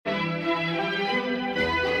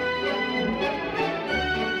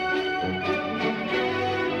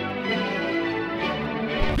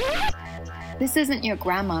This isn't your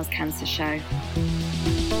grandma's cancer show.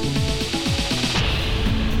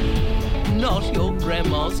 Not your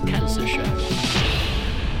grandma's cancer show.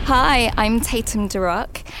 Hi, I'm Tatum,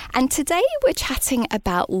 and today we're chatting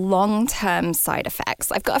about long-term side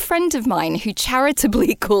effects. I've got a friend of mine who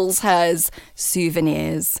charitably calls hers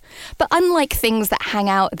souvenirs. But unlike things that hang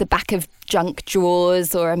out at the back of junk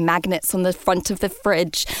drawers or magnets on the front of the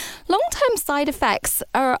fridge, long-term side effects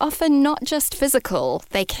are often not just physical.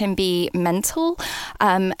 They can be mental,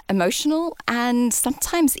 emotional, and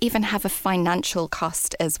sometimes even have a financial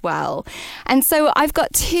cost as well. And so I've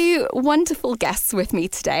got two wonderful guests with me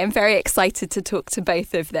today. I'm very excited to talk to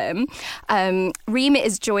both of them. Rime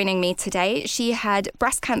is joining me today. She had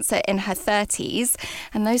breast cancer in her 30s,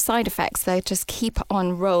 and those side effects, they just keep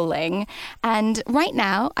on rolling. And right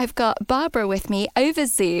now, I've got Barbara with me over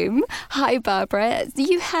Zoom. Hi, Barbara.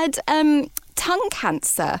 You had tongue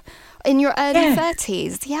cancer in your early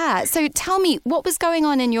 30s. Yeah. So tell me, what was going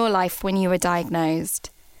on in your life when you were diagnosed?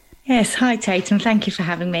 Yes. Hi, Tatum. Thank you for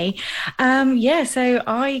having me. So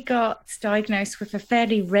I got diagnosed with a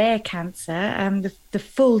fairly rare cancer. The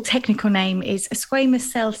full technical name is a squamous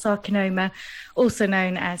cell carcinoma, also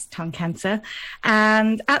known as tongue cancer.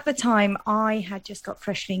 And at the time, I had just got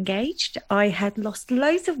freshly engaged. I had lost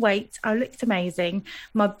loads of weight. I looked amazing.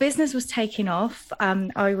 My business was taking off.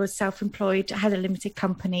 I was self-employed, had a limited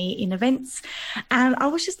company in events, and I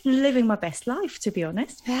was just living my best life, to be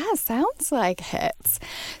honest. Yeah, sounds like it.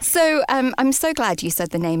 So I'm so glad you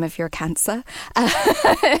said the name of your cancer,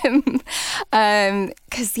 because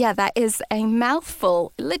that is a mouthful,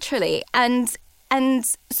 literally. And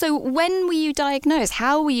so when were you diagnosed?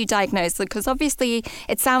 How were you diagnosed? Because obviously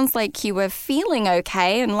it sounds like you were feeling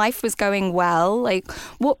okay and life was going well. Like,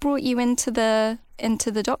 what brought you into the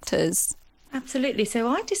doctors? Absolutely. So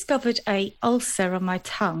I discovered a ulcer on my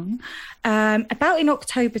tongue about in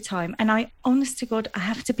October time. And I, honest to God, I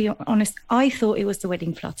have to be honest, I thought it was the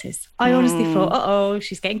wedding flutters. I honestly thought,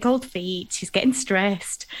 she's getting cold feet, she's getting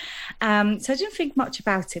stressed. So I didn't think much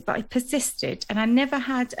about it, but I persisted, and I never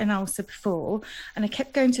had an ulcer before. And I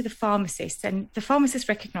kept going to the pharmacist, and the pharmacist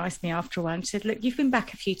recognised me after a while and said, look, you've been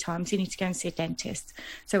back a few times, you need to go and see a dentist.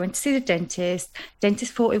 So I went to see the dentist.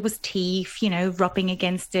 Dentist thought it was teeth, rubbing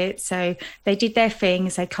against it. So they did their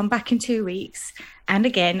things. They'd come back in 2 weeks and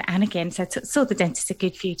again. So I saw the dentist a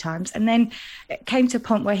good few times. And then it came to a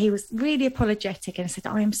point where he was really apologetic and said,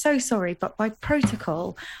 I am so sorry, but by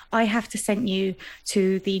protocol, I have to send you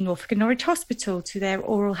to the Norfolk and Norwich Hospital, to their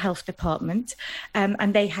oral health department,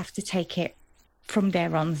 and they have to take it from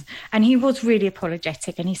there on. And he was really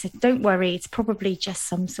apologetic, and he said, don't worry, it's probably just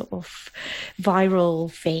some sort of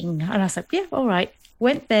viral thing. And I said, yeah, all right.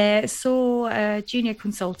 Went there, saw a junior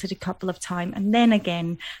consultant a couple of times, and then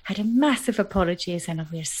again had a massive apology saying,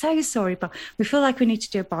 we're so sorry, but we feel like we need to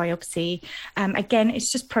do a biopsy. Again,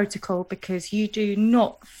 it's just protocol because you do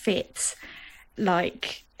not fit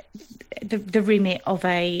like the remit of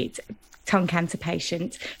a tongue cancer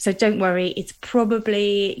patient. So don't worry, it's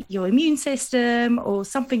probably your immune system or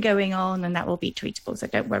something going on, and that will be treatable. So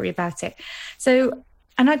don't worry about it.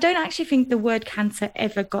 And I don't actually think the word cancer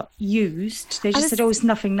ever got used. They just said, it's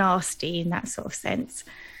nothing nasty in that sort of sense.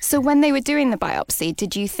 So when they were doing the biopsy,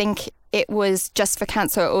 did you think it was just for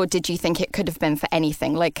cancer, or did you think it could have been for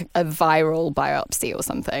anything, like a viral biopsy or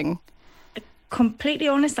something? Completely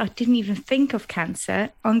honest, I didn't even think of cancer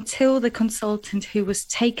until the consultant who was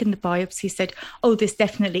taking the biopsy said, this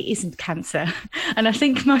definitely isn't cancer. And I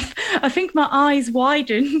think my eyes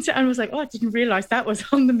widened and I was like, I didn't realise that was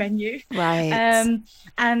on the menu. Right.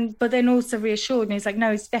 But then also reassured me, he's like,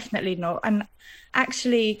 no, it's definitely not. And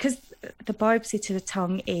actually, because the biopsy to the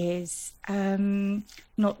tongue is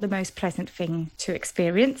not the most pleasant thing to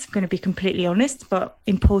experience, I'm going to be completely honest, but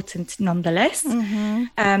important nonetheless.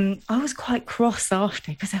 I was quite cross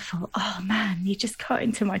after, because I thought, man, you just cut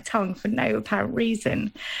into my tongue for no apparent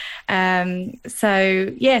reason. So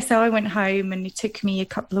I went home, and it took me a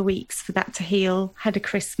couple of weeks for that to heal. Had a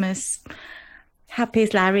Christmas, happy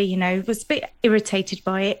as Larry, was a bit irritated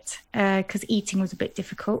by it because eating was a bit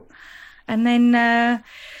difficult. And then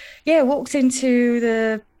walked into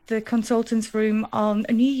the consultant's room on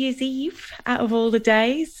a New Year's Eve, out of all the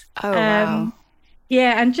days. Oh, wow.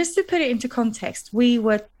 Yeah, and just to put it into context, me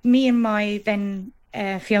and my then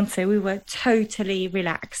fiance, we were totally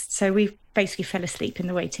relaxed. So we basically fell asleep in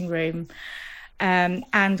the waiting room.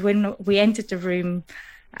 And when we entered the room,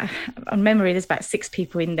 on memory, there's about 6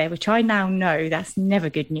 people in there, which I now know that's never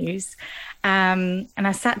good news. And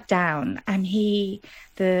I sat down, and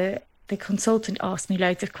the the consultant asked me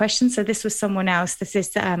loads of questions. So this was someone else. This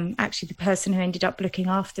is actually the person who ended up looking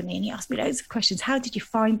after me. And he asked me loads of questions. How did you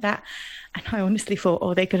find that? And I honestly thought,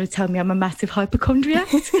 oh, they're going to tell me I'm a massive hypochondriac.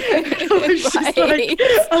 I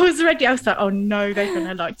was ready. I was like, oh no, they're going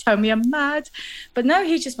to like tell me I'm mad. But no,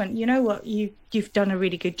 he just went, you know what? You've done a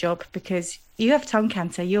really good job because you have tongue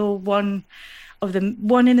cancer. You're one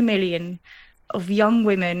in a million of young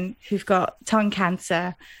women who've got tongue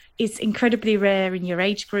cancer. It's incredibly rare in your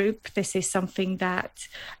age group. This is something that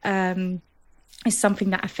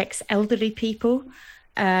affects elderly people.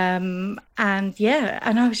 And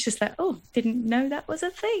I was just like, oh, didn't know that was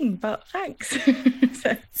a thing, but thanks.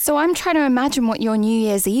 So I'm trying to imagine what your New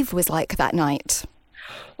Year's Eve was like that night.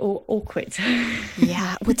 Oh, awkward.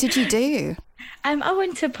 Yeah. What did you do? I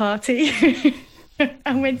went to a party.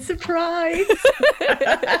 I went surprise.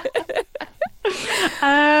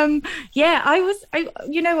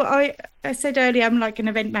 I said earlier, I'm like an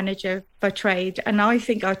event manager by trade, and I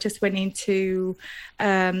think I just went into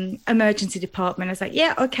emergency department. I was like,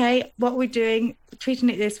 yeah, okay, what are we doing?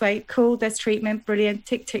 Treating it this way, cool, there's treatment, brilliant,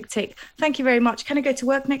 tick, tick, tick. Thank you very much. Can I go to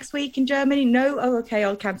work next week in Germany? No? Oh, okay,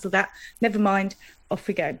 I'll cancel that. Never mind, off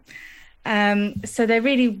we go. So there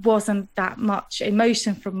really wasn't that much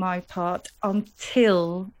emotion from my part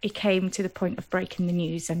until it came to the point of breaking the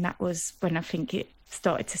news, and that was when I think it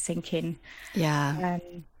started to sink in.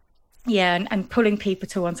 And pulling people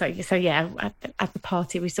to one side. So at the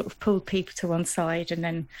party we sort of pulled people to one side and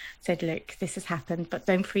then said, look, this has happened, but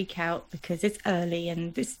don't freak out because it's early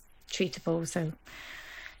and it's treatable. So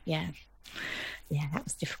that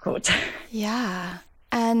was difficult. Yeah.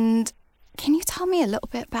 And can you tell me a little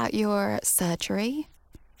bit about your surgery?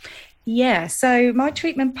 Yeah, so my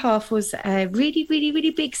treatment path was a really, really, really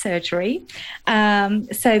big surgery.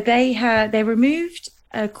 So they removed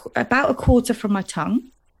about a quarter from my tongue.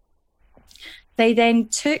 They then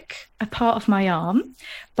took a part of my arm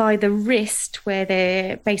by the wrist where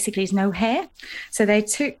there basically is no hair. So they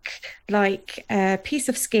took like a piece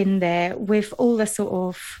of skin there with all the sort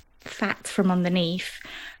of fat from underneath,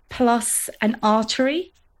 plus an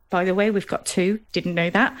artery. By the way, we've got two, didn't know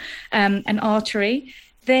that, an artery.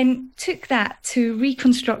 Then took that to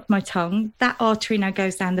reconstruct my tongue. That artery now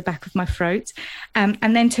goes down the back of my throat.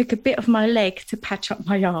 And then took a bit of my leg to patch up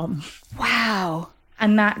my arm. Wow.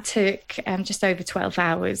 And that took just over 12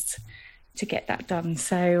 hours to get that done.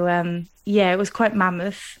 So, it was quite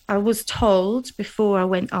mammoth. I was told before I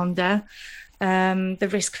went under the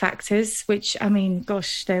risk factors, which, I mean,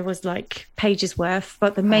 gosh, there was like pages worth.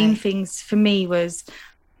 But the main things for me was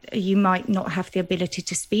you might not have the ability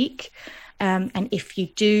to speak. And if you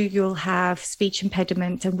do, you'll have speech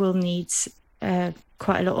impediment and will need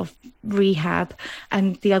quite a lot of rehab.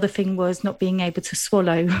 And the other thing was not being able to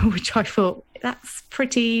swallow, which I thought that's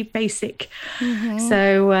pretty basic. Mm-hmm.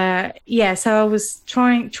 So I was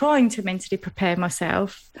trying to mentally prepare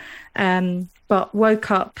myself, but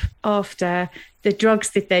woke up after the drugs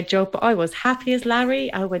did their job. I was happy as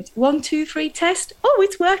Larry. I went 1, 2, 3 test. Oh,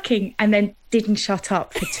 it's working. And then didn't shut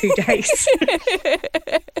up for 2 days.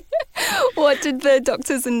 What did the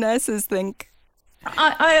doctors and nurses think?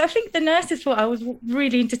 I think the nurses thought I was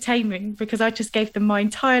really entertaining because I just gave them my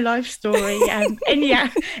entire life story and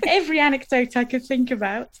every anecdote I could think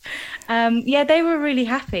about. They were really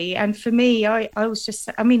happy. And for me, I was just,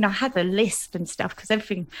 I mean, I had a list and stuff because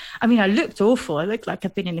everything, I mean, I looked awful. I looked like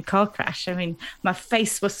I'd been in a car crash. I mean, my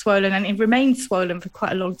face was swollen and it remained swollen for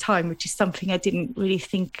quite a long time, which is something I didn't really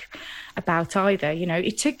think about either. You know,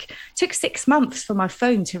 it took 6 months for my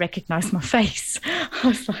phone to recognize my face. I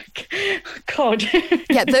was like, oh, God.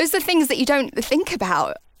 Yeah, those are things that you don't think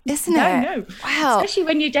about, isn't it? No. Wow. Especially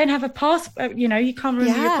when you don't have a password, you can't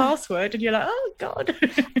remember your password and you're like, oh, God.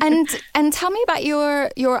 And tell me about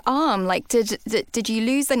your arm. Like, did you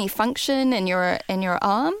lose any function in your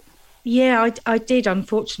arm? Yeah, I did,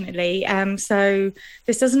 unfortunately. So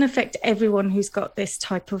this doesn't affect everyone who's got this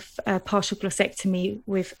type of partial glossectomy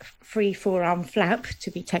with free forearm flap, to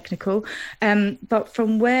be technical. But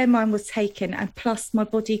from where mine was taken, and plus my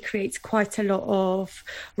body creates quite a lot of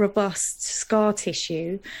robust scar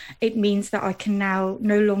tissue, it means that I can now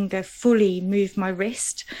no longer fully move my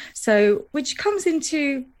wrist. So, which comes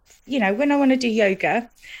into, when I want to do yoga,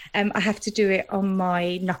 I have to do it on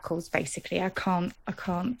my knuckles, basically. I can't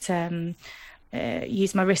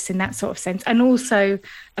use my wrists in that sort of sense. And also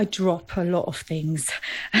I drop a lot of things.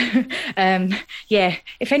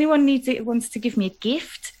 If anyone wants to give me a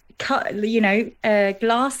gift,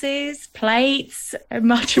 glasses, plates,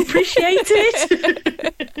 much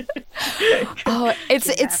appreciated. Oh,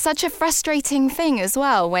 it's such a frustrating thing as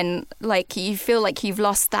well when like you feel like you've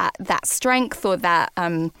lost that strength or that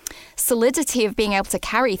solidity of being able to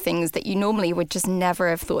carry things that you normally would just never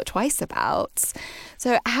have thought twice about.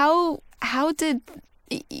 So how did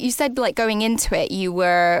you said like going into it you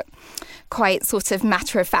were quite sort of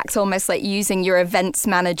matter of fact, almost like using your events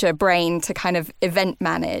manager brain to kind of event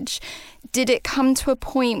manage. Did it come to a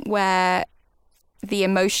point where the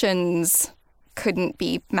emotions couldn't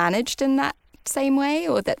be managed in that same way,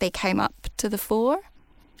 or that they came up to the fore?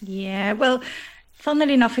 Yeah, well,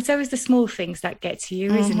 funnily enough, it's always the small things that get to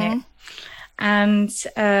you, isn't it? And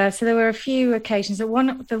so there were a few occasions. The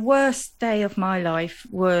worst day of my life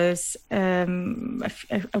was a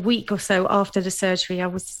week or so after the surgery. I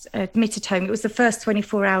was admitted home. It was the first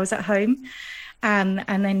 24 hours at home. And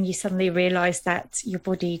then you suddenly realise that your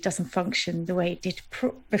body doesn't function the way it did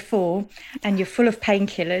before, and you're full of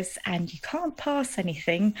painkillers and you can't pass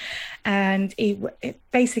anything. And it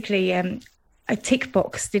basically, a tick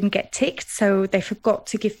box didn't get ticked, so they forgot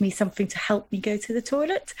to give me something to help me go to the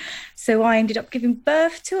toilet. So I ended up giving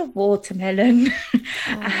birth to a watermelon.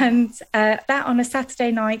 And that on a Saturday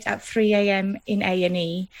night at 3 a.m. in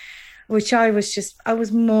A&E. Which I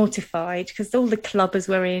was mortified because all the clubbers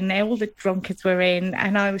were in, all the drunkards were in,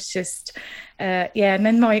 and I was just, And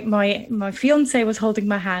then my fiance was holding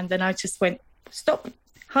my hand, and I just went, "Stop,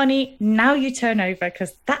 honey, now you turn over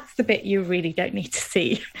because that's the bit you really don't need to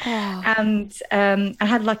see." Oh. And I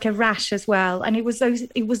had like a rash as well, and it was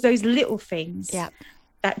those little things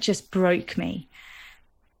that just broke me.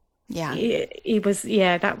 Yeah, it was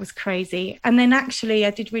that was crazy. And then actually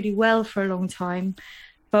I did really well for a long time.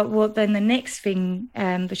 But then the next thing,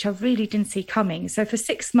 which I really didn't see coming. So for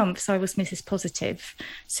 6 months, I was Mrs. Positive,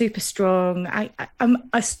 super strong. I'm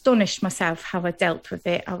astonished myself how I dealt with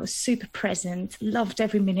it. I was super present, loved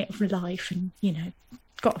every minute of life, and,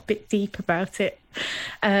 got a bit deep about it.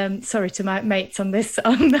 Sorry to my mates on this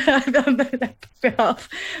on their behalf.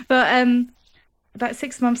 But about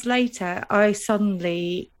 6 months later,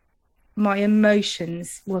 my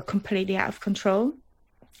emotions were completely out of control.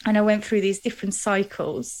 And I went through these different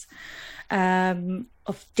cycles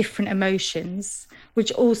of different emotions,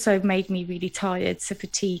 which also made me really tired. So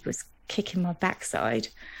fatigue was kicking my backside.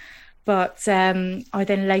 But I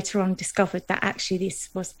then later on discovered that actually this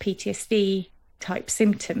was PTSD type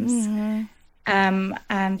symptoms. Mm-hmm.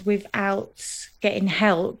 And without getting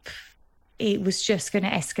help, it was just going to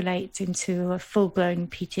escalate into a full-blown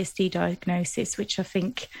PTSD diagnosis, which I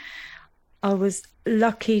think I was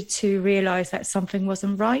lucky to realise that something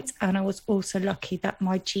wasn't right. And I was also lucky that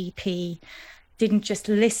my GP didn't just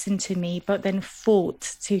listen to me, but then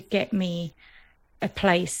fought to get me a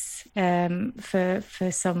place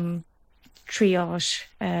for some triage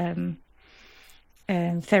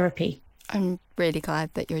therapy. I'm really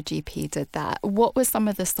glad that your GP did that. What were some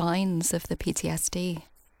of the signs of the PTSD?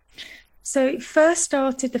 So it first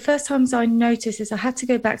started, the first times I noticed is I had to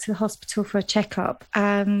go back to the hospital for a checkup,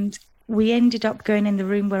 and we ended up going in the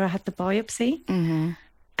room where I had the biopsy. Mm-hmm.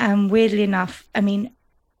 And weirdly enough, I mean,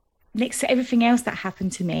 next to everything else that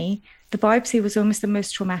happened to me, the biopsy was almost the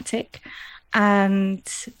most traumatic. And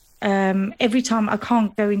every time, I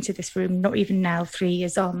can't go into this room, not even now, 3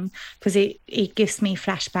 years on, because it gives me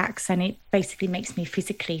flashbacks and it basically makes me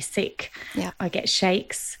physically sick. Yeah. I get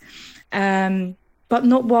shakes. But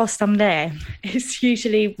not whilst I'm there. It's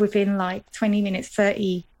usually within like 20 minutes,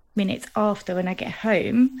 30 minutes after when I get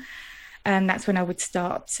home. And that's when I would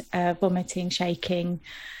start vomiting, shaking,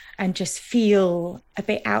 and just feel a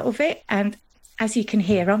bit out of it. And as you can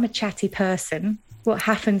hear, I'm a chatty person. What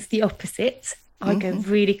happens the opposite? I go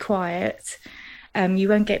really quiet. You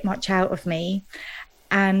won't get much out of me.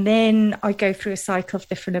 And then I go through a cycle of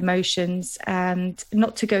different emotions, and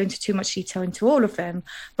not to go into too much detail into all of them,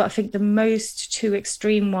 but I think the most two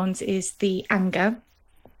extreme ones is the anger,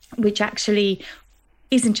 which actually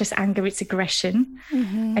isn't just anger, it's aggression.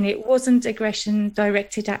 Mm-hmm. And it wasn't aggression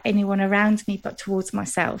directed at anyone around me, but towards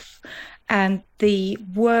myself. And the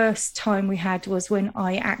worst time we had was when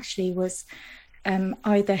I actually was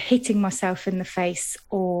either hitting myself in the face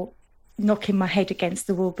or knocking my head against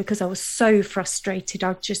the wall because I was so frustrated.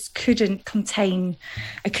 I just couldn't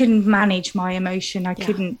manage my emotion.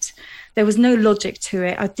 There was no logic to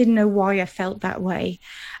it. I didn't know why I felt that way.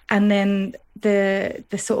 And then the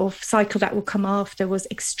sort of cycle that will come after was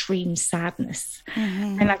extreme sadness.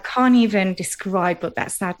 Mm-hmm. And I can't even describe what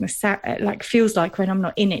that sadness feels like when I'm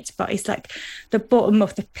not in it, but it's like the bottom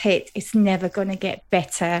of the pit. It's never going to get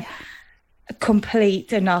better. Yeah.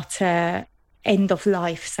 Complete and utter end of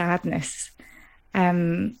life sadness.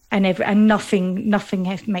 and nothing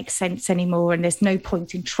makes sense anymore, and there's no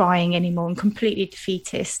point in trying anymore, and completely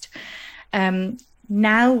defeatist.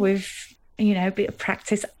 Now with a bit of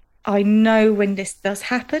practice, I know when this does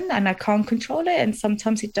happen, and I can't control it, and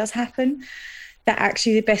sometimes it does happen, that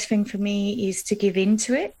actually the best thing for me is to give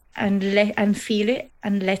into it and feel it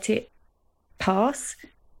and let it pass.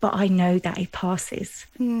 But I know that it passes.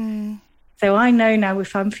 So I know now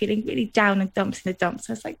if I'm feeling really down and dumps in the dumps,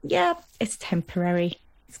 I was like, yeah, it's temporary.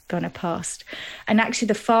 It's going to pass. And actually,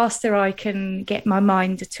 the faster I can get my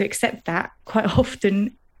mind to accept that, quite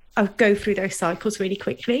often I'll go through those cycles really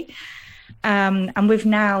quickly. And with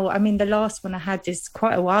now, I mean, the last one I had is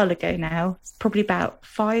quite a while ago now. It's probably about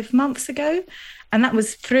 5 months ago. And that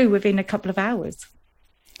was through within a couple of hours.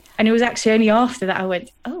 And it was actually only after that I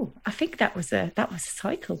went, oh, I think that was a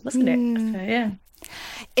cycle, wasn't it? So, yeah.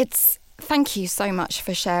 Thank you so much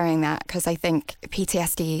for sharing that, because I think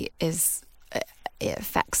PTSD it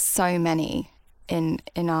affects so many in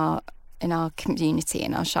our community,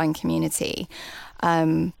 in our Shine community.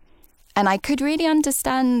 And I could really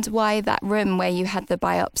understand why that room where you had the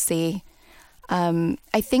biopsy,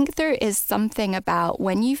 I think there is something about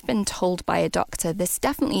when you've been told by a doctor, this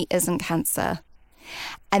definitely isn't cancer,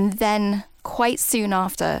 and then quite soon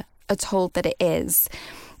after are told that it is,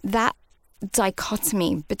 that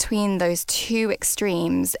dichotomy between those two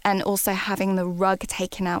extremes, and also having the rug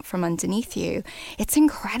taken out from underneath you, it's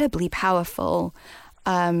incredibly powerful.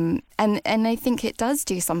 And I think it does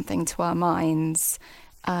do something to our minds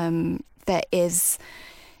that is,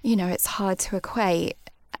 it's hard to equate.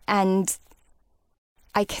 And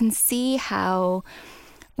I can see how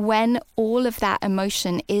when all of that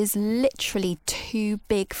emotion is literally too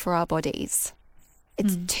big for our bodies,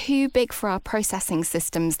 it's too big for our processing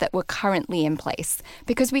systems that were currently in place,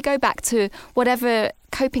 because we go back to whatever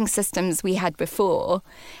coping systems we had before.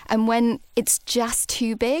 And when it's just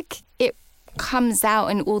too big, it comes out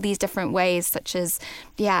in all these different ways, such as,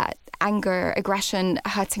 anger, aggression,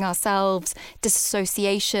 hurting ourselves,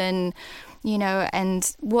 dissociation,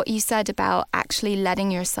 and what you said about actually letting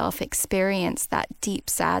yourself experience that deep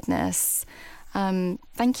sadness.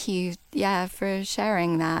 Thank you, for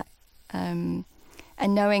sharing that.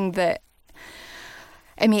 And knowing that,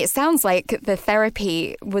 it sounds like the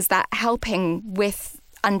therapy was that helping with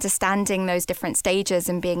understanding those different stages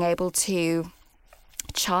and being able to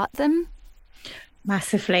chart them.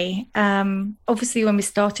 Massively. Obviously, when we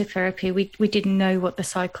started therapy, we didn't know what the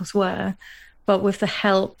cycles were, but with the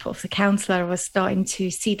help of the counsellor, I was starting to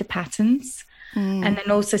see the patterns and then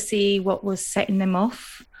also see what was setting them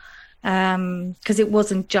off, because it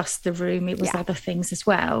wasn't just the room, it was other things as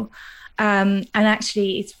well. And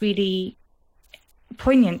actually, it's really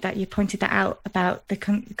poignant that you pointed that out about the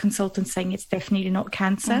consultant saying it's definitely not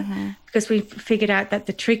cancer, because we figured out that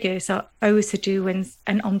the triggers are always to do when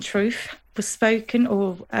an untruth was spoken,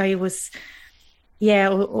 or I was,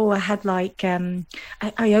 or I had like,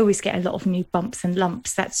 I always get a lot of new bumps and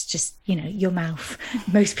lumps. That's just, your mouth.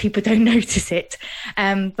 Most people don't notice it.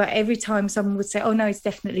 But every time someone would say, oh, no, it's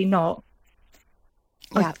definitely not,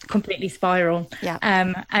 I completely spiral.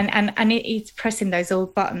 And it's pressing those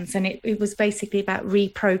old buttons, and it was basically about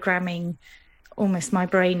reprogramming almost my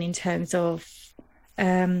brain in terms of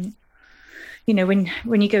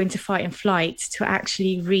when you go into fight and flight, to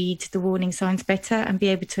actually read the warning signs better and be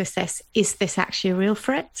able to assess, is this actually a real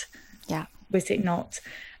threat? Was it not?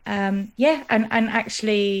 And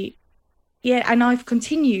actually and I've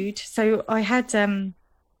continued. So I had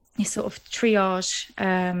this sort of triage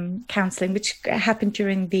counselling, which happened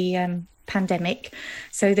during the pandemic.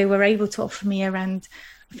 So they were able to offer me around,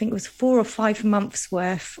 I think it was 4 or 5 months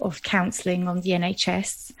worth of counselling on the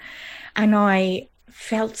NHS. And I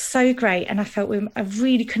felt so great. And I felt I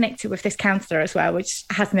really connected with this counsellor as well, which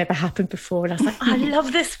has never happened before. And I was like, I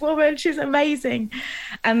love this woman. She's amazing.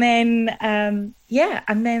 And then, and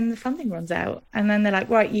then the funding runs out. And then they're like,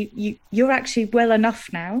 right, you're actually well enough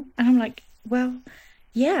now. And I'm like, well,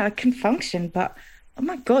 I can function, but oh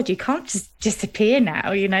my God, you can't just disappear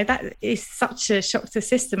now. That is such a shock to the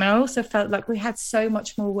system. And I also felt like we had so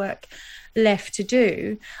much more work left to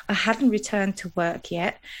do. I hadn't returned to work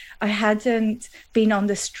yet. I hadn't been on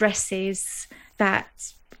the stresses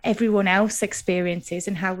that everyone else experiences,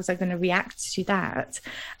 and how was I going to react to that?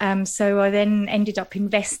 So I then ended up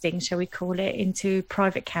investing, shall we call it, into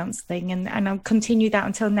private counselling, and I'll continue that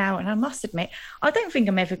until now. And I must admit, I don't think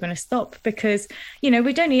I'm ever going to stop, because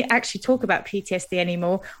we don't actually talk about PTSD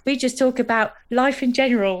anymore. We just talk about life in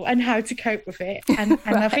general and how to cope with it. And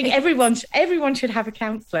right. I think everyone should have a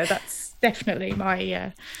counsellor. That's definitely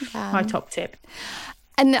my top tip.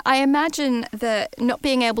 And I imagine that not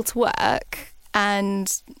being able to work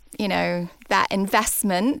and, you know, that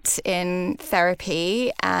investment in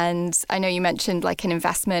therapy. And I know you mentioned like an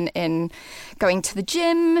investment in going to the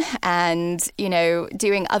gym and, you know,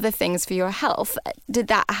 doing other things for your health. Did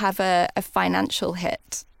that have a financial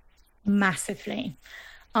hit? Massively.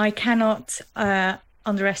 I cannot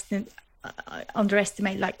underestimate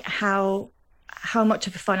like how much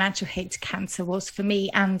of a financial hit cancer was for me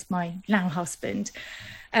and my now husband.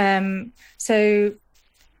 So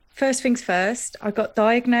first things first, I got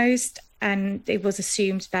diagnosed and it was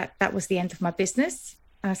assumed that that was the end of my business.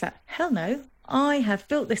 I was like, hell no, I have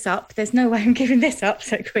built this up. There's no way I'm giving this up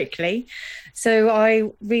so quickly. So I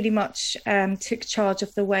really much took charge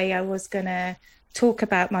of the way I was going to talk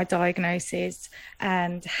about my diagnosis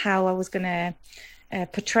and how I was going to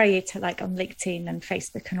portray it like on LinkedIn and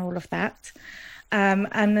Facebook and all of that.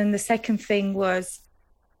 And then the second thing was,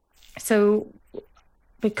 so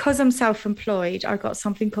because I'm self-employed, I got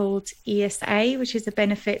something called ESA, which is a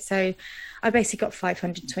benefit. So I basically got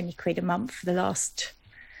 520 quid a month for the last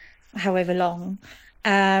however long.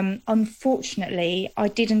 Unfortunately, I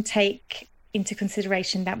didn't take into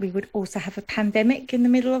consideration that we would also have a pandemic in the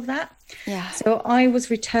middle of that. Yeah. So I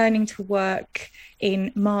was returning to work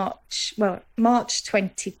in March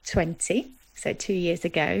 2020, so 2 years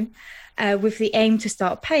ago, with the aim to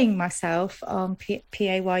start paying myself on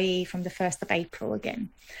PAYE from the 1st of April again,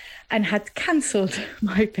 and had cancelled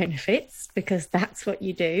my benefits because that's what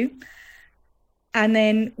you do. And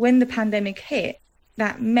then when the pandemic hit,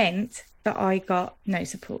 that meant that I got no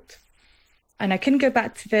support. And I couldn't go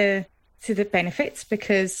back to the benefits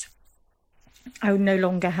because I no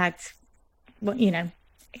longer had, well, you know,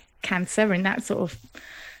 cancer in that sort of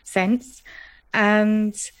sense.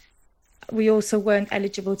 And we also weren't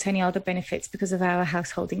eligible to any other benefits because of our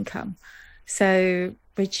household income. So,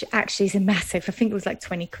 which actually is a massive, I think it was like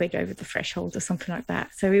 20 quid over the threshold or something like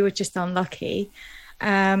that. So we were just unlucky.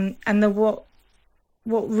 And what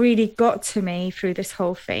really got to me through this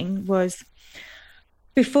whole thing was,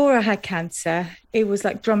 before I had cancer, it was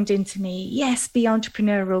like drummed into me, yes, be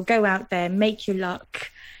entrepreneurial, go out there, make your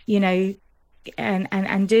luck, you know,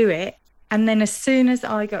 and do it. And then as soon as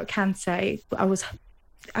I got cancer,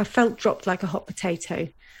 I felt dropped like a hot potato.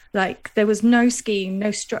 Like there was no scheme,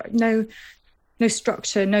 no structure,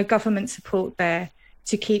 no government support there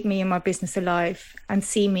to keep me and my business alive and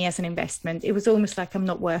see me as an investment. It was almost like I'm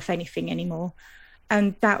not worth anything anymore.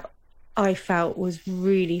 And that, I felt, was a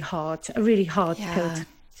really hard pill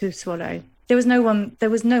to swallow. There was no one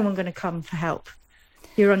going to come for help.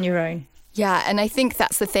 You're on your own. Yeah, and I think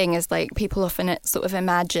that's the thing, is like people often sort of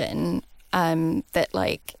imagine that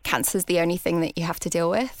like cancer is the only thing that you have to deal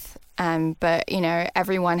with. But, you know,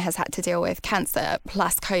 everyone has had to deal with cancer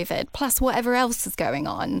plus COVID plus whatever else is going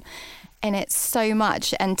on. And it's so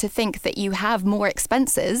much. And to think that you have more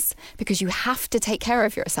expenses because you have to take care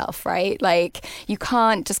of yourself, right? Like you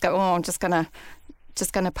can't just go, oh, I'm just going to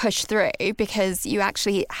push through, because you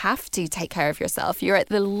actually have to take care of yourself. You're at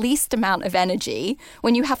the least amount of energy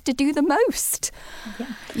when you have to do the most. Yeah.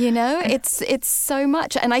 You know, it's so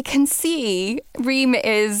much. And I can see Rime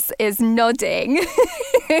is nodding.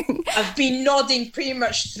 I've been nodding pretty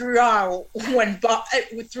much throughout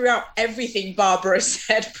everything Barbara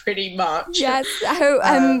said, pretty much. Yes.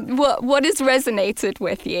 What has resonated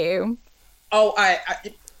with you? Oh,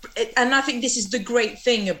 and I think this is the great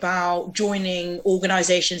thing about joining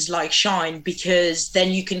organizations like Shine, because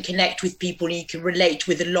then you can connect with people and you can relate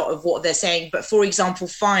with a lot of what they're saying. But for example,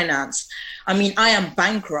 finance, I mean, I am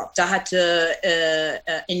bankrupt. I had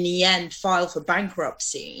to, in the end, file for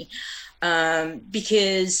bankruptcy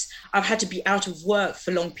because I've had to be out of work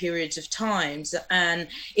for long periods of times. And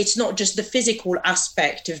it's not just the physical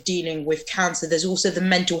aspect of dealing with cancer. There's also the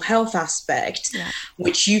mental health aspect,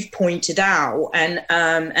 which you've pointed out. And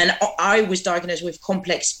I was diagnosed with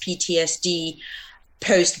complex PTSD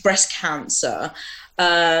post breast cancer.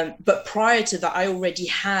 But prior to that, I already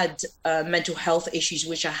had mental health issues,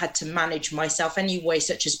 which I had to manage myself anyway,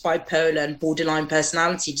 such as bipolar and borderline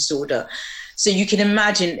personality disorder. So you can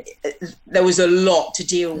imagine there was a lot to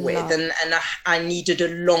deal with, and I needed a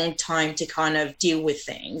long time to kind of deal with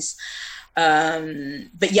things.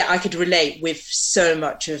 But yeah, I could relate with so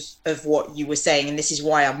much of what you were saying, and this is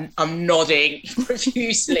why I'm nodding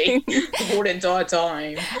profusely the whole entire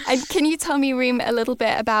time. And can you tell me, Rime, a little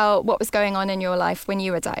bit about what was going on in your life when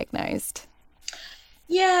you were diagnosed?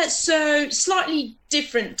 Yeah, so slightly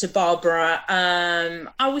different to Barbara.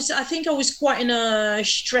 I think I was quite in a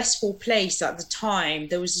stressful place at the time.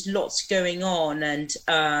 There was lots going on, and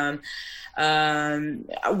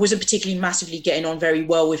I wasn't particularly massively getting on very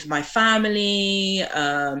well with my family.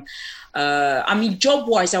 I mean,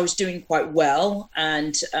 job-wise, I was doing quite well,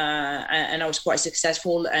 and I was quite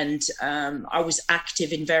successful, and I was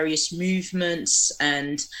active in various movements,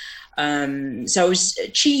 and so I was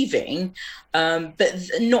achieving, but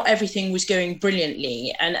not everything was going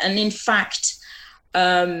brilliantly. And in fact,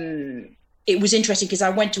 it was interesting because I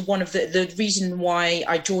went to one of the reason why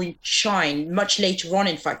I joined Shine much later on,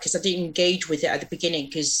 in fact, because I didn't engage with it at the beginning,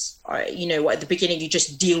 because at the beginning you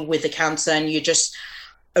just deal with the cancer and you're just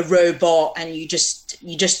a robot, and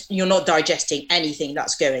you're not digesting anything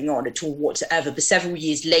that's going on at all whatsoever. But several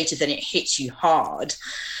years later, then it hits you hard.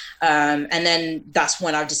 And then that's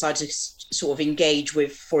when I decided to sort of engage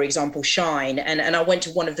with, for example, Shine. And I went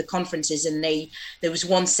to one of the conferences, and there was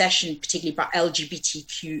one session particularly about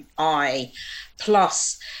LGBTQI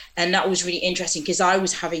plus. And that was really interesting because I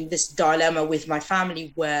was having this dilemma with my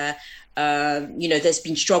family where, there's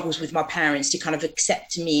been struggles with my parents to kind of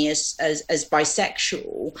accept me as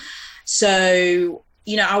bisexual. So,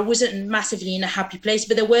 I wasn't massively in a happy place,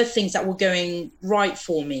 but there were things that were going right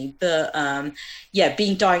for me. But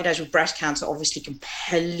being diagnosed with breast cancer obviously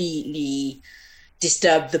completely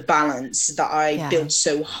disturbed the balance that I built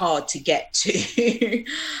so hard to get to.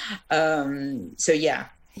 Yeah.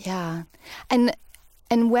 And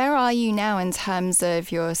where are you now in terms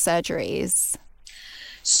of your surgeries?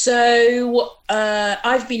 So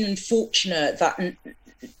I've been unfortunate that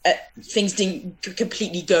things didn't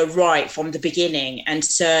completely go right from the beginning, and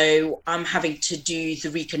so I'm having to do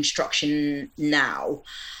the reconstruction now,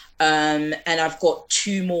 and I've got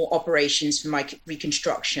 2 more operations for my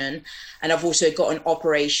reconstruction, and I've also got an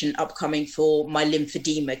operation upcoming for my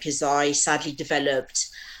lymphedema because I sadly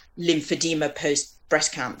developed lymphedema post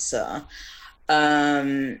breast cancer.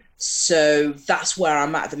 So that's where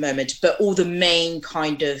I'm at the moment, but all the main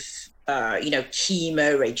kind of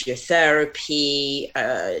chemo, radiotherapy,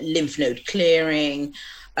 lymph node clearing,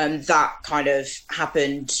 that kind of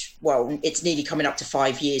happened. Well, it's nearly coming up to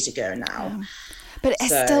 5 years ago now. Yeah. But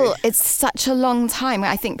it's such a long time.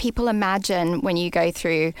 I think people imagine when you go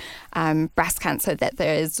through breast cancer that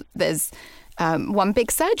there's one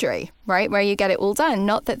big surgery, right, where you get it all done.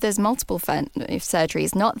 Not that there's multiple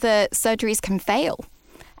surgeries, not that surgeries can fail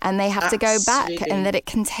and they have to go back, and that it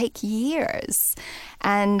can take years.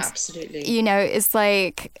 And, it's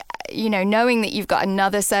like, knowing that you've got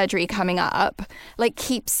another surgery coming up, like,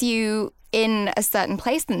 keeps you in a certain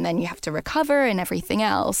place, and then you have to recover and everything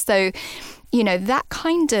else. So, that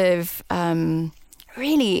kind of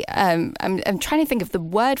really, I'm trying to think of the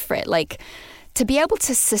word for it, like, to be able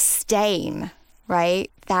to sustain, right,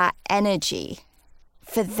 that energy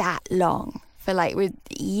for that long, for like with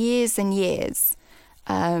years and years,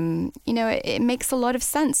 it makes a lot of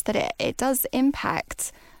sense that it does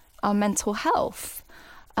impact our mental health.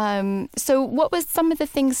 So what was some of the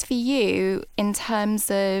things for you in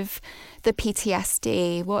terms of the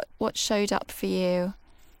PTSD? What showed up for you?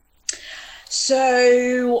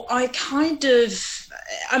 So there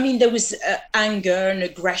was anger and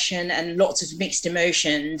aggression and lots of mixed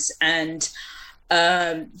emotions, and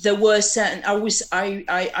there were certain, I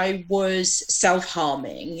was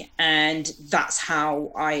self-harming, and that's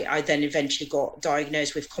how I then eventually got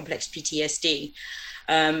diagnosed with complex PTSD.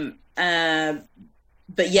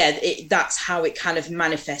 But that's how it kind of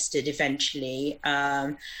manifested eventually.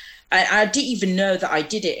 I didn't even know that I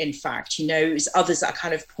did it, in fact. It was others that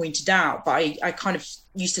kind of pointed out, but I kind of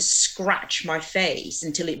used to scratch my face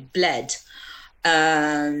until it bled.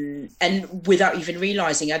 And without even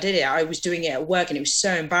realizing I did it, I was doing it at work, and it was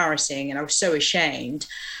so embarrassing, and I was so ashamed.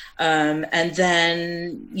 And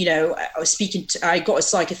then, I got a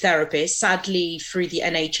psychotherapist. Sadly, through the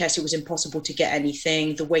NHS, it was impossible to get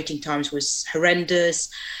anything. The waiting times was horrendous.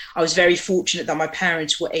 I was very fortunate that my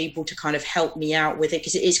parents were able to kind of help me out with it,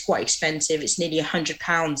 because it is quite expensive. It's nearly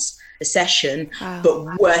 £100 a session,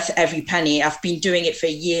 but worth every penny. I've been doing it for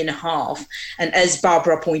 1.5 years. And as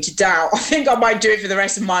Barbara pointed out, I think I might do it for the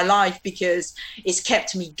rest of my life, because it's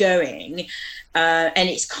kept me going. And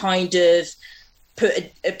it's kind of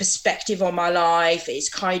put a perspective on my life. It's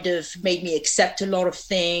kind of made me accept a lot of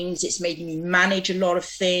things. It's made me manage a lot of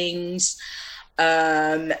things.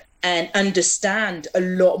 And understand a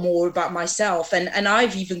lot more about myself. And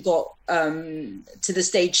I've even got to the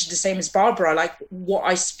stage, the same as Barbara, like what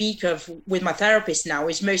I speak of with my therapist now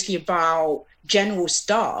is mostly about general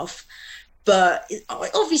stuff. But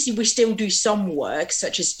obviously we still do some work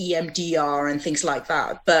such as EMDR and things like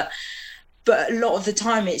that. But a lot of the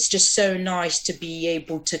time it's just so nice to be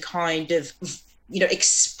able to kind of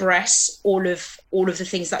express all of the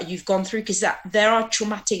things that you've gone through, because that there are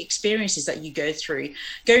traumatic experiences that you go through.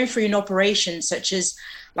 Going through an operation such as,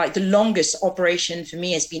 like, the longest operation for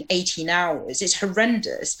me has been 18 hours. It's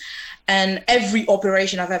horrendous. And every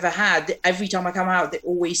operation I've ever had, every time I come out, they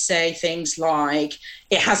always say things like,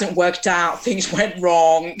 it hasn't worked out, things went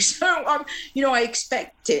wrong. So, I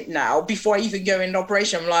expect it now. Before I even go in an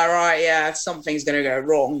operation, I'm like, right, yeah, something's going to go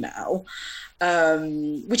wrong now.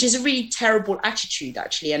 Which is a really terrible attitude,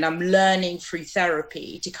 actually. And I'm learning through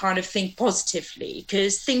therapy to kind of think positively,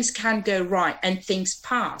 because things can go right and things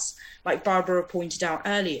pass, like Barbara pointed out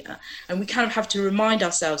earlier. And we kind of have to remind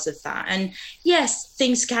ourselves of that. And yes,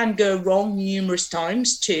 things can go wrong numerous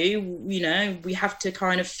times too. We have to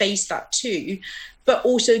kind of face that too. But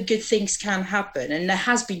also good things can happen. And there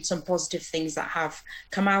has been some positive things that have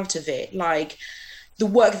come out of it. Like, the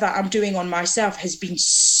work that I'm doing on myself has been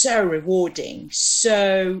so rewarding,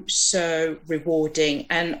 so rewarding.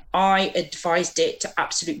 And I advised it to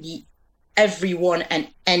absolutely everyone and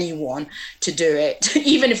anyone to do it,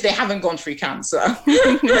 even if they haven't gone through cancer.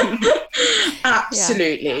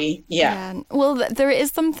 Absolutely. Yeah. Well, there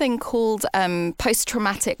is something called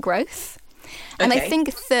post-traumatic growth. And Okay. I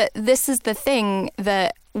think that this is the thing,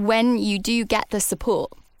 that when you do get the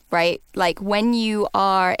support, right? Like, when you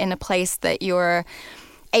are in a place that you're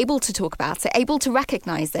able to talk about it, able to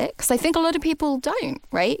recognize it, because I think a lot of people don't,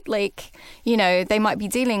 right? Like, they might be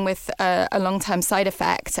dealing with a long-term side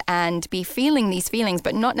effect and be feeling these feelings,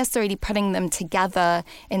 but not necessarily putting them together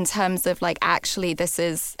in terms of, like, actually, this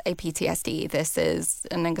is a PTSD, this is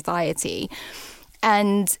an anxiety.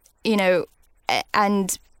 And,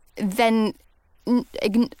 and then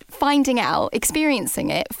finding out, experiencing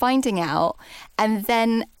it, finding out, and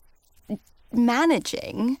then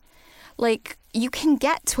managing, like, you can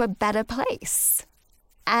get to a better place.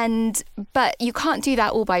 But you can't do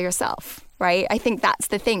that all by yourself, right? I think that's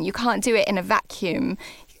the thing. You can't do it in a vacuum.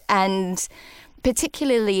 And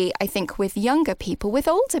particularly, I think, with younger people, with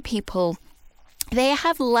older people, they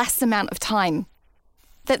have less amount of time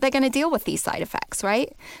that they're going to deal with these side effects,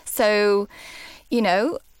 right? So,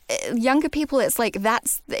 younger people, it's like,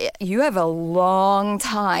 you have a long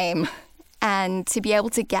time. And to be able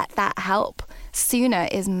to get that help sooner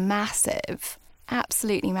is massive,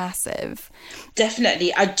 absolutely massive.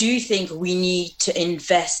 Definitely. I do think we need to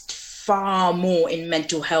invest far more in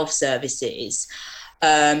mental health services.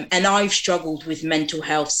 And I've struggled with mental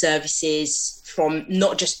health services from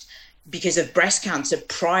not just because of breast cancer.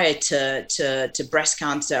 Prior to breast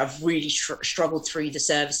cancer, I've really struggled through the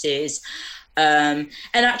services. And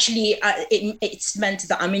actually, it's meant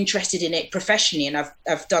that I'm interested in it professionally, and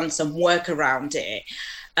I've done some work around it.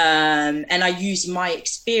 And I use my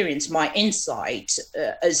experience, my insight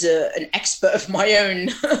as an expert of my own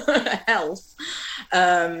health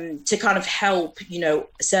to kind of help,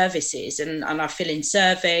 services. And I fill in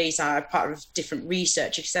surveys, I'm part of different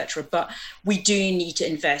research, etc. But we do need to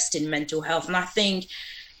invest in mental health. And I think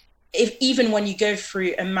even when you go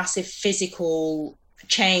through a massive physical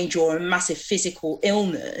change or a massive physical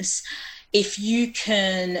illness, if you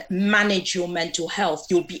can manage your mental health,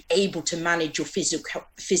 you'll be able to manage your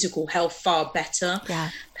physical health far better. Yeah.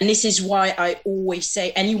 And this is why I always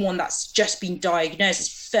say, anyone that's just been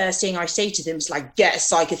diagnosed, the first thing I say to them is, like, get a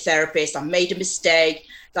psychotherapist. I made a mistake.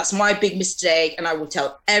 That's my big mistake. And I will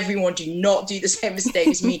tell everyone, do not do the same mistake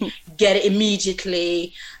as me. Get it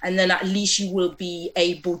immediately. And then at least you will be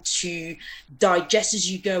able to digest as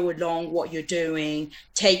you go along what you're doing,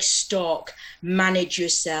 take stock, manage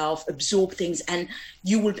yourself, absorb things, and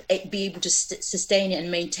you will be able to sustain it and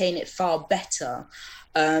maintain it far better.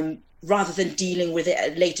 Rather than dealing with it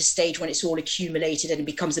at a later stage when it's all accumulated and it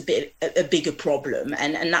becomes a bigger problem.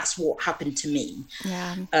 And that's what happened to me.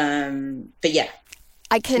 Yeah. But yeah.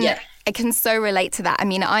 I can so relate to that. I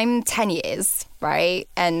mean, I'm 10 years, right?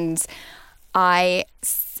 And I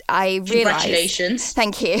realized... Congratulations.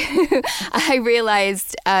 Thank you. I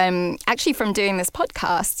realized, actually from doing this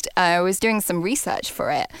podcast, I was doing some research for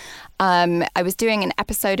it. I was doing an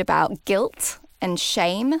episode about guilt and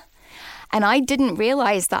shame. And I didn't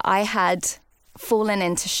realize that I had fallen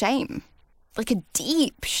into shame, like a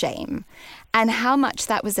deep shame, and how much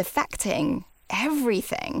that was affecting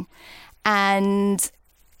everything. And,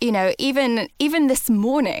 even this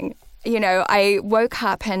morning, I woke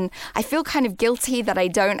up and I feel kind of guilty that I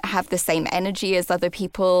don't have the same energy as other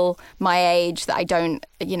people my age, that I don't,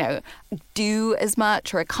 do as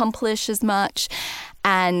much or accomplish as much.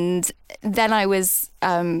 And then I was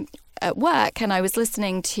at work and I was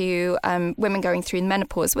listening to women going through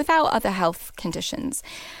menopause without other health conditions.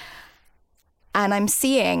 And I'm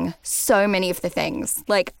seeing so many of the things.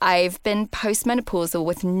 Like, I've been postmenopausal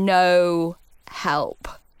with no help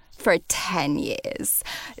for 10 years.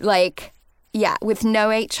 Like, yeah, with no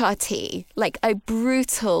HRT, like a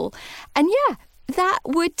brutal, and yeah, that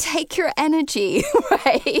would take your energy,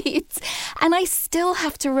 right? And I still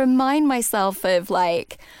have to remind myself of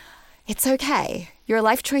like, it's okay. Your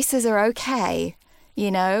life choices are okay.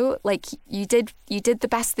 You know, like you did the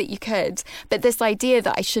best that you could. But this idea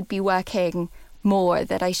that I should be working more,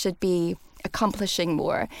 that I should be accomplishing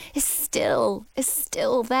more is still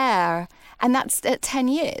there. And that's at 10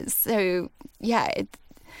 years. So yeah, it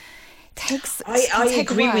takes I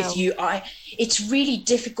agree a while. with you. It's really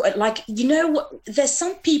difficult. Like, you know what, there's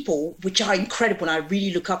some people which are incredible and I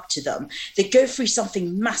really look up to them. They go through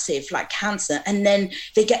something massive like cancer and then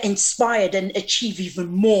they get inspired and achieve even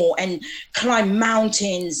more and climb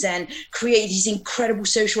mountains and create these incredible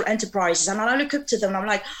social enterprises. And I look up to them and I'm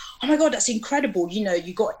like, oh my God, that's incredible. You know,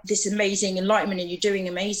 you got this amazing enlightenment and you're doing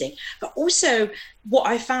amazing. But also what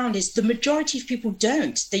I found is the majority of people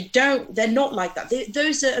they're not like that.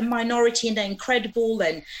 Those are a minority and they're incredible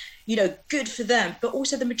and, you know, good for them. But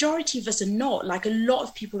also the majority of us are not. Like a lot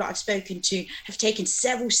of people that I've spoken to have taken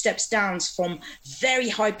several steps down from very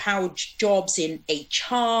high powered jobs in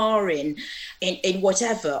HR, in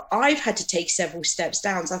whatever. I've had to take several steps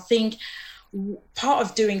down. So I think part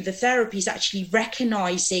of doing the therapy is actually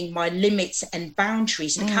recognizing my limits and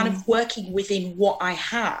boundaries and kind of working within what I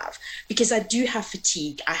have, because I do have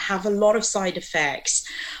fatigue. I have a lot of side effects.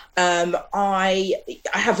 I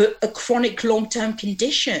have a chronic long-term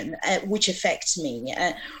condition which affects me.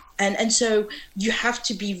 And so you have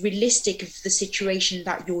to be realistic of the situation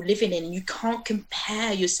that you're living in. You can't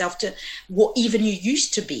compare yourself to what even you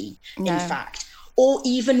used to be, in fact. Or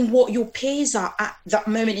even what your peers are at that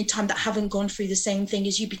moment in time that haven't gone through the same thing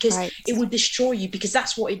as you, because it will destroy you, because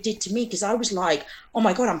that's what it did to me. Because I was like, oh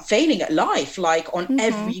my God, I'm failing at life, like on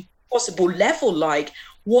every possible level. Like,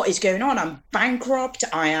 what is going on? I'm bankrupt.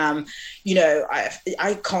 I am, you know,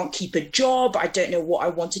 I can't keep a job. I don't know what I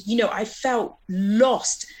wanted. You know, I felt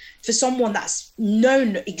lost. For someone that's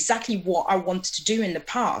known exactly what I wanted to do in the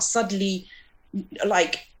past, suddenly,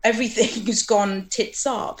 like, everything has gone tits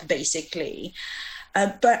up, basically.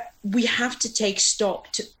 But we have to take stock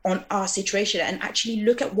on our situation and actually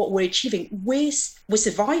look at what we're achieving. We're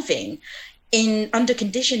surviving under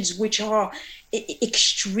conditions which are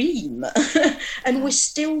extreme, and we're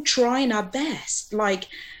still trying our best. Like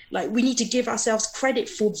we need to give ourselves credit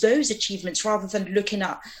for those achievements rather than looking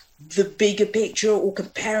at the bigger picture or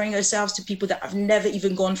comparing ourselves to people that have never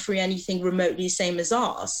even gone through anything remotely the same as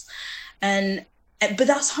us. But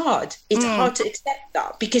that's hard. It's hard to accept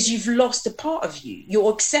that because you've lost a part of you.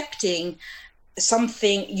 You're accepting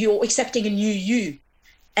something, you're accepting a new you.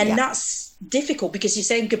 And that's difficult because you're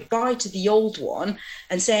saying goodbye to the old one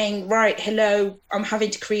and saying, right, hello, I'm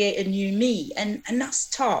having to create a new me. And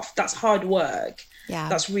that's tough. That's hard work. Yeah.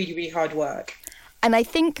 That's really, really hard work. And I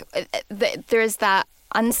think that there is that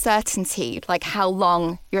uncertainty, like how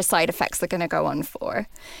long your side effects are going to go on for,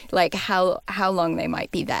 like how long they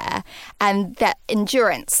might be there. And that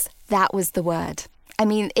endurance, that was the word. I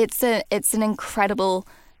mean, it's an incredible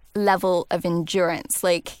level of endurance.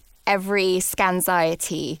 Like every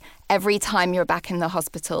scanxiety, every time you're back in the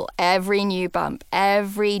hospital, every new bump,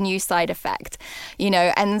 every new side effect, you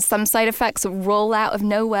know, and some side effects roll out of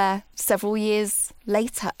nowhere several years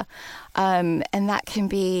later. And that can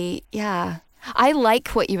be, I like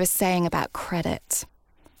what you were saying about credit.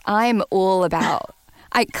 I'm all about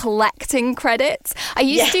collecting credits. I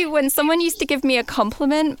used to, when someone used to give me a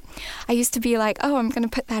compliment, I used to be like, oh, I'm going to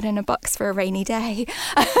put that in a box for a rainy day.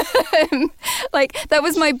 Like that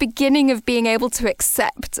was my beginning of being able to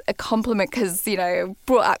accept a compliment because, you know,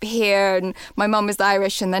 brought up here and my mum is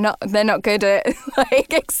Irish and they're not good at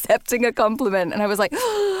like accepting a compliment. And I was like,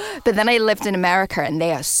 but then I lived in America and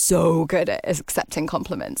they are so good at accepting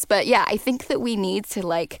compliments. But yeah, I think that we need to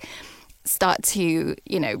like start to,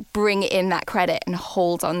 you know, bring in that credit and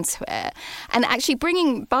hold on to it. And actually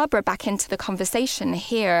bringing Barbara back into the conversation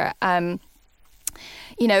here,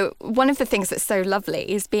 you know, one of the things that's so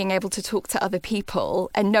lovely is being able to talk to other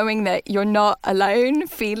people and knowing that you're not alone,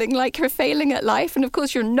 feeling like you're failing at life. And of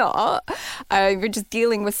course you're not. You're just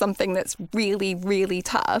dealing with something that's really, really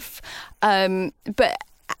tough. But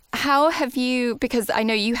how have you, because I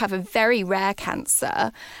know you have a very rare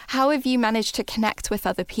cancer, how have you managed to connect with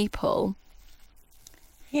other people?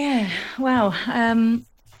 Yeah, well,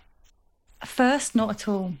 first, not at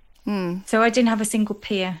all. So I didn't have a single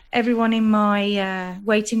peer. Everyone in my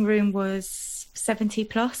waiting room was 70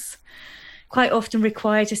 plus. quite often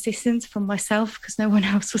required assistance from myself because no one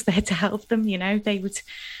else was there to help them. You know, they would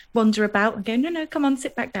wander about and go, no, come on,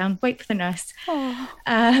 sit back down, wait for the nurse. Yeah,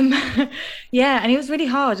 and it was really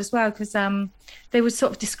hard as well because they would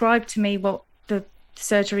sort of describe to me what the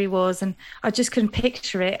surgery was, and I just couldn't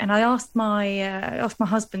picture it. And I asked my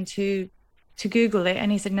husband to Google it,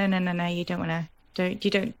 and he said, no, you don't want to.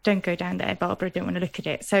 Don't go down there, Barbara. I don't want to look at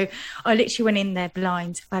it. So I literally went in there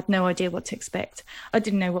blind. I had no idea what to expect. I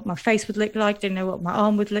didn't know what my face would look like. Didn't know what my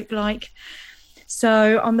arm would look like.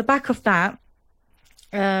 So on the back of that,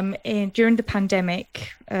 during the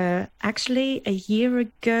pandemic, actually a year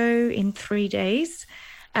ago in 3 days,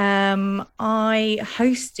 I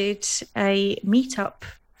hosted a meetup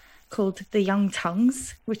called the Young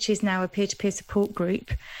Tongues, which is now a peer-to-peer support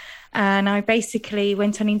group. And I basically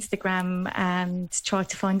went on Instagram and tried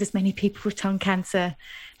to find as many people with tongue cancer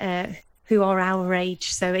who are our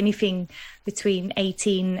age. So anything between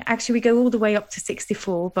 18, actually we go all the way up to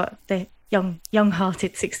 64, but they're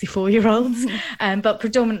young-hearted 64-year-olds, but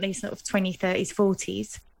predominantly sort of 20s, 30s,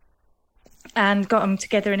 40s. And got them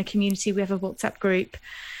together in a community. We have a WhatsApp group.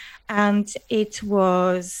 And it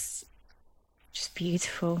was just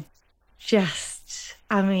beautiful.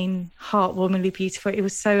 Heartwarmingly beautiful. It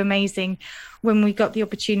was so amazing when we got the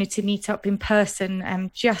opportunity to meet up in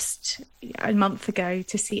person just a month ago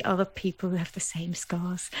to see other people who have the same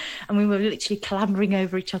scars. And we were literally clambering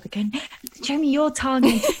over each other going, show me your tongue,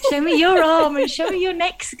 and show me your arm, and show me your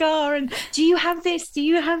neck scar, and do you have this? Do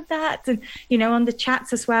you have that? And, you know, on the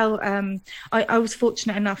chats as well, I was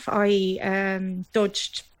fortunate enough, I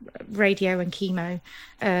dodged radio and chemo.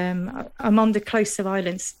 I'm under close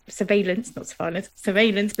surveillance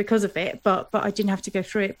because of it, but I didn't have to go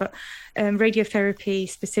through it. But radiotherapy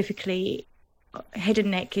specifically, head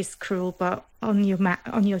and neck is cruel, but on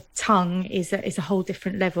your tongue is a whole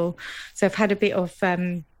different level. So I've had a bit of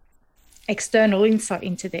external insight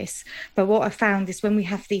into this. But what I found is when we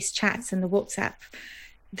have these chats and the WhatsApp,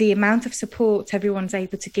 the amount of support everyone's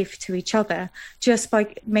able to give to each other just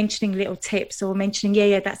by mentioning little tips or mentioning,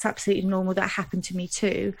 yeah, that's absolutely normal. That happened to me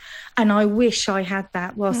too. And I wish I had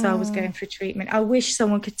that whilst I was going through treatment. I wish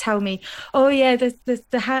someone could tell me, oh yeah,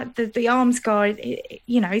 the arm scar,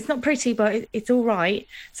 it's not pretty, but it's all right,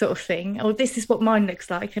 sort of thing. Or this is what mine looks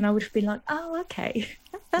like. And I would have been like, oh, okay,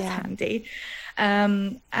 that's handy.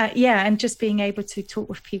 And just being able to talk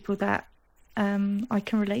with people that I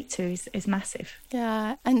can relate to is massive.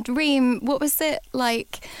 Yeah. And Rime, what was it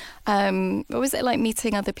like?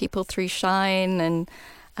 Meeting other people through Shine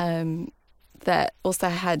and that also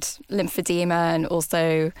had lymphedema and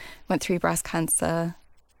also went through breast cancer?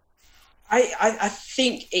 I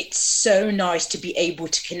think it's so nice to be able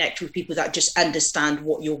to connect with people that just understand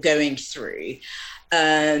what you're going through.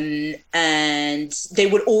 And they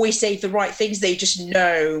would always say the right things. They just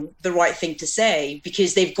know the right thing to say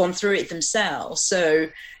because they've gone through it themselves. So,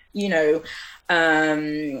 it's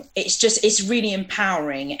really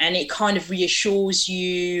empowering, and it kind of reassures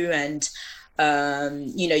you, and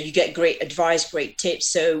you get great advice, great tips.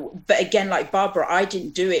 So, but again, like Barbara, I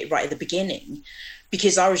didn't do it right at the beginning,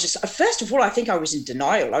 because I was just, first of all, I think I was in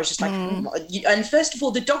denial. I was just like, and first of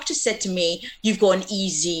all, the doctor said to me, you've got an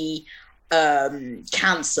easy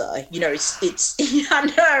cancer, it's I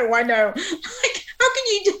know like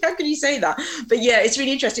how can you say that? But yeah, it's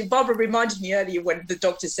really interesting. Barbara reminded me earlier when the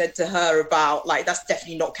doctor said to her about, like, that's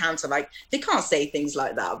definitely not cancer, like they can't say things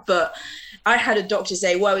like that. But I had a doctor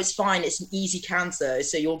say, well, it's fine, it's an easy cancer,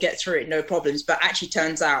 so you'll get through it, no problems. But actually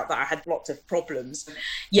turns out that I had lots of problems.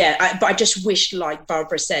 But I just wished, like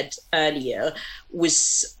Barbara said earlier,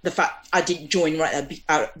 was the fact I didn't join right at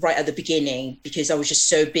the beginning, because I was just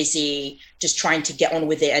so busy just trying to get on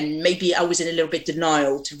with it. And maybe I was in a little bit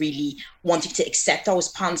denial to really wanting to accept I was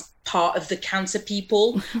part of the cancer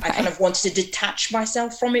people. Right. I kind of wanted to detach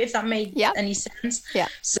myself from it, if that made any sense. Yeah.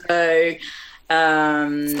 So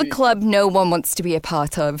it's the club no one wants to be a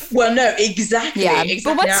part of. Well, no, exactly. Yeah,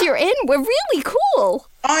 but once you're in, we're really cool.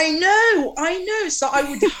 I know. So I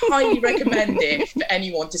would highly recommend it for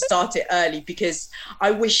anyone to start it early, because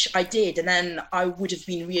I wish I did. And then I would have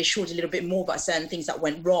been reassured a little bit more about certain things that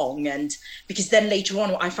went wrong. And because then later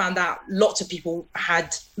on, I found out lots of people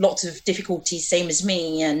had lots of difficulties, same as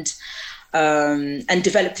me, and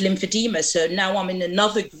developed lymphedema. So now I'm in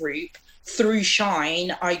another group. Through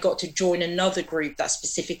Shine, I got to join another group that's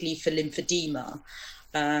specifically for lymphedema.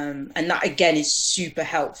 And that, again, is super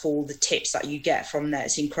helpful. The tips that you get from there,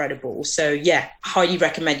 it's incredible. So, yeah, highly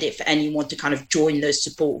recommend it for anyone to kind of join those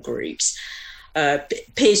support groups,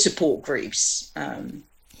 peer support groups.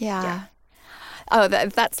 Yeah. Oh,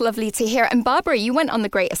 that's lovely to hear. And Barbara, you went on the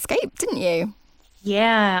Great Escape, didn't you?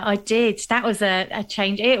 Yeah, I did. That was a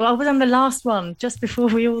change. I was on the last one just before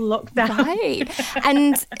we all locked down. Right.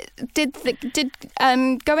 And did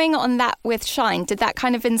going on that with Shine, did that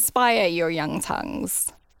kind of inspire your young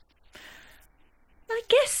tongues? I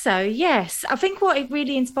guess so, yes. I think what it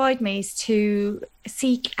really inspired me is to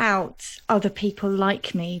seek out other people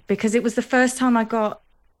like me, because it was the first time I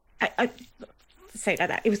say it like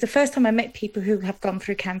that. It was the first time I met people who have gone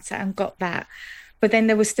through cancer and got that. But then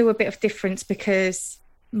there was still a bit of difference because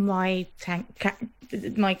my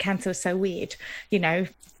cancer was so weird,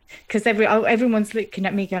 because everyone's looking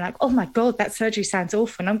at me going like, oh my God, that surgery sounds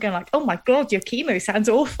awful. And I'm going like, oh my God, your chemo sounds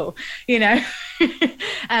awful, And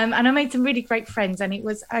I made some really great friends, and it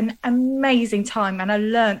was an amazing time, and I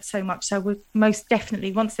learned so much. So we'll most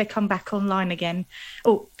definitely, once they come back online again,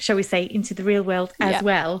 or shall we say into the real world as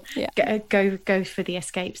well, go for the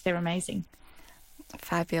escapes. They're amazing.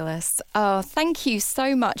 Fabulous. Oh, thank you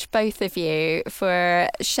so much, both of you, for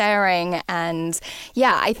sharing. And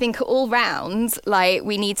yeah, I think all round,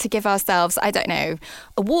 we need to give ourselves, I don't know,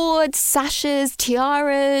 awards, sashes,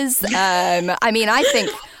 tiaras. I think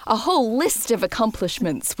a whole list of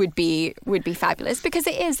accomplishments would be fabulous, because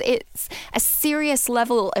it's a serious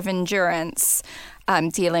level of endurance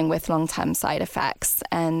dealing with long-term side effects.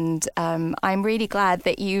 And I'm really glad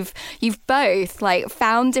that you've both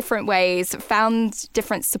found different ways, found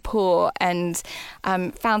different support, and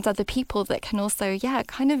found other people that can also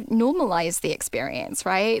kind of normalize the experience,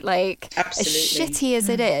 right? Absolutely. As shitty as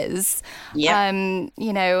it is,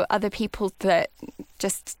 other people that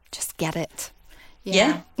just get it.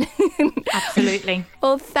 Yeah. Absolutely.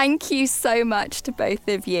 Well, thank you so much to both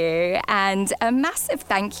of you. And a massive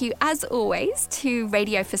thank you, as always, to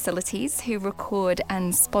Radio Facilities, who record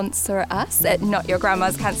and sponsor us at Not Your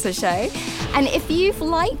Grandma's Cancer Show. And if you've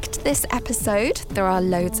liked this episode, there are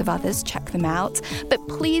loads of others, check them out. But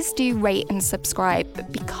please do rate and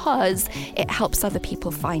subscribe, because it helps other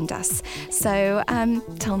people find us. So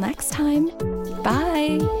till next time,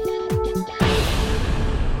 bye.